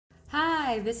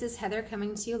Hi, this is Heather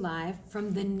coming to you live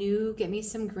from the new Get Me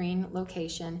Some Green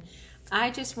location. I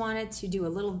just wanted to do a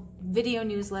little video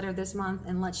newsletter this month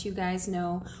and let you guys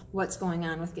know what's going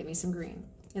on with Get Me Some Green.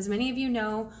 As many of you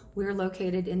know, we're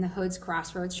located in the Hoods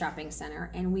Crossroads Shopping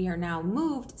Center, and we are now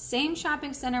moved, same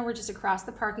shopping center, we're just across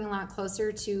the parking lot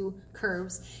closer to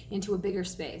curbs into a bigger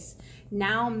space.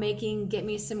 Now making Get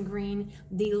Me Some Green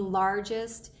the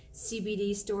largest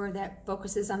CBD store that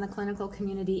focuses on the clinical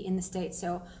community in the state.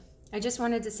 So I just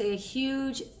wanted to say a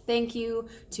huge thank you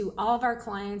to all of our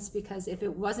clients, because if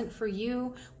it wasn't for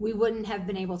you, we wouldn't have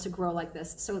been able to grow like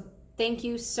this. So thank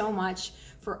you so much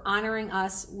for honoring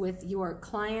us with your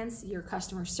clients, your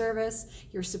customer service,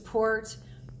 your support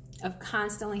of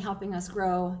constantly helping us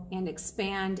grow and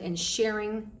expand and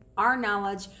sharing our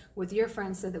knowledge with your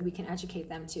friends so that we can educate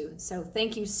them too. So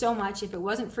thank you so much. If it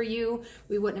wasn't for you,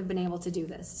 we wouldn't have been able to do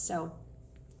this. So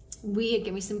we at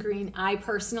Get Me Some Green, I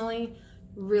personally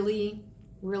really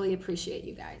appreciate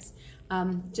you guys.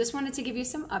 Just wanted to give you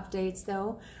some updates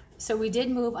though. So we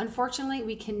did move. Unfortunately,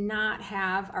 we cannot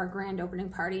have our grand opening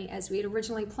party as we had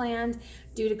originally planned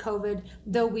due to COVID,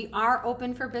 though we are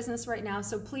open for business right now.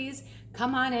 So please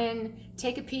come on in,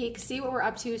 take a peek, see what we're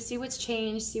up to, see what's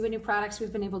changed, see what new products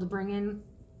we've been able to bring in,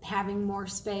 having more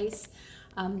space.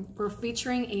 We're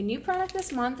featuring a new product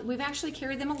this month. We've actually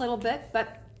carried them a little bit,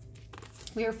 but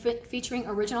we are featuring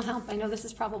Original Hemp. I know this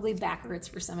is probably backwards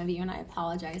for some of you, and I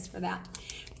apologize for that.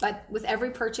 But with every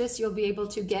purchase, you'll be able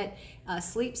to get a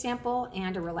sleep sample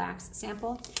and a relax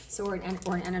sample, or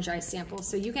an energized sample.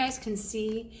 So you guys can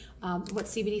see what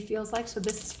CBD feels like. So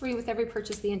this is free with every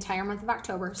purchase the entire month of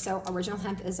October. So Original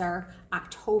Hemp is our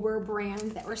October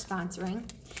brand that we're sponsoring.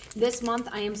 This month,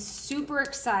 I am super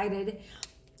excited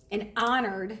and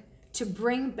honored to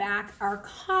bring back our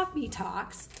coffee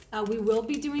talks. We will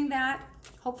be doing that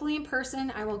hopefully in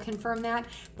person. I will confirm that.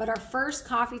 But our first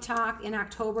coffee talk in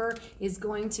October is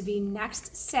going to be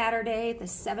next Saturday, the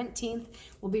 17th.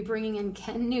 We'll be bringing in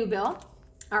Ken Newbill,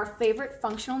 our favorite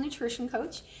functional nutrition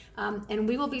coach, and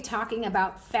we will be talking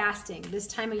about fasting. This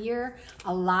time of year,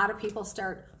 a lot of people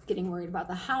start getting worried about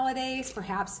the holidays.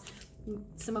 Perhaps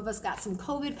some of us got some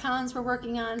COVID pounds we're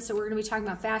working on, so we're gonna be talking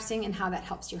about fasting and how that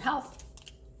helps your health,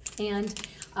 and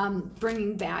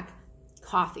bringing back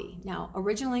coffee. Now,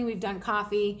 originally we've done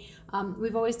coffee.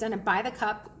 We've always done it by the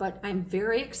cup, but I'm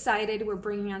very excited. We're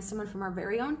bringing on someone from our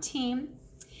very own team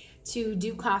to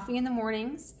do coffee in the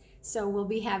mornings. So we'll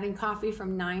be having coffee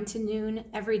from 9 to noon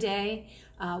every day,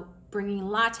 bringing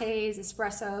lattes,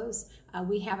 espressos.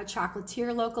 We have a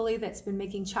chocolatier locally that's been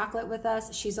making chocolate with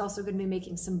us. She's also going to be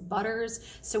making some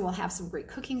butters. So we'll have some great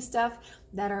cooking stuff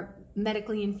that are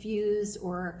medically infused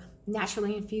or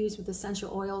naturally infused with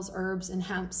essential oils, herbs, and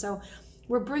hemp. So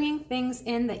we're bringing things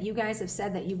in that you guys have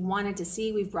said that you've wanted to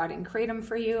see. We've brought in Kratom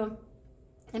for you,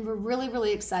 and we're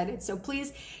really excited. So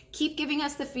please keep giving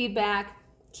us the feedback.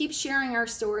 Keep sharing our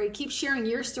story. Keep sharing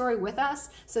your story with us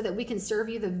so that we can serve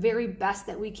you the very best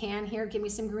that we can here at Give Me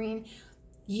Some Green.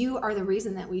 You are the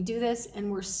reason that we do this,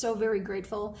 and we're so very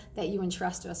grateful that you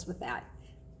entrust us with that.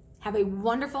 Have a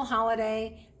wonderful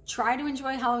holiday. Try to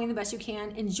enjoy Halloween the best you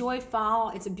can. Enjoy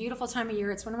fall. It's a beautiful time of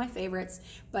year. It's one of my favorites.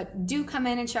 But do come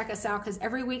in and check us out, because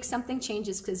every week something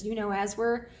changes, because you know, as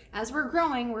we're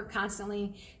growing, we're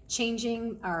constantly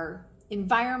changing our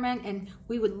environment, and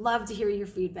we would love to hear your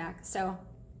feedback. So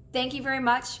thank you very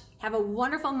much. Have a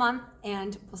wonderful month,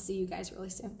 and we'll see you guys really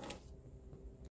soon.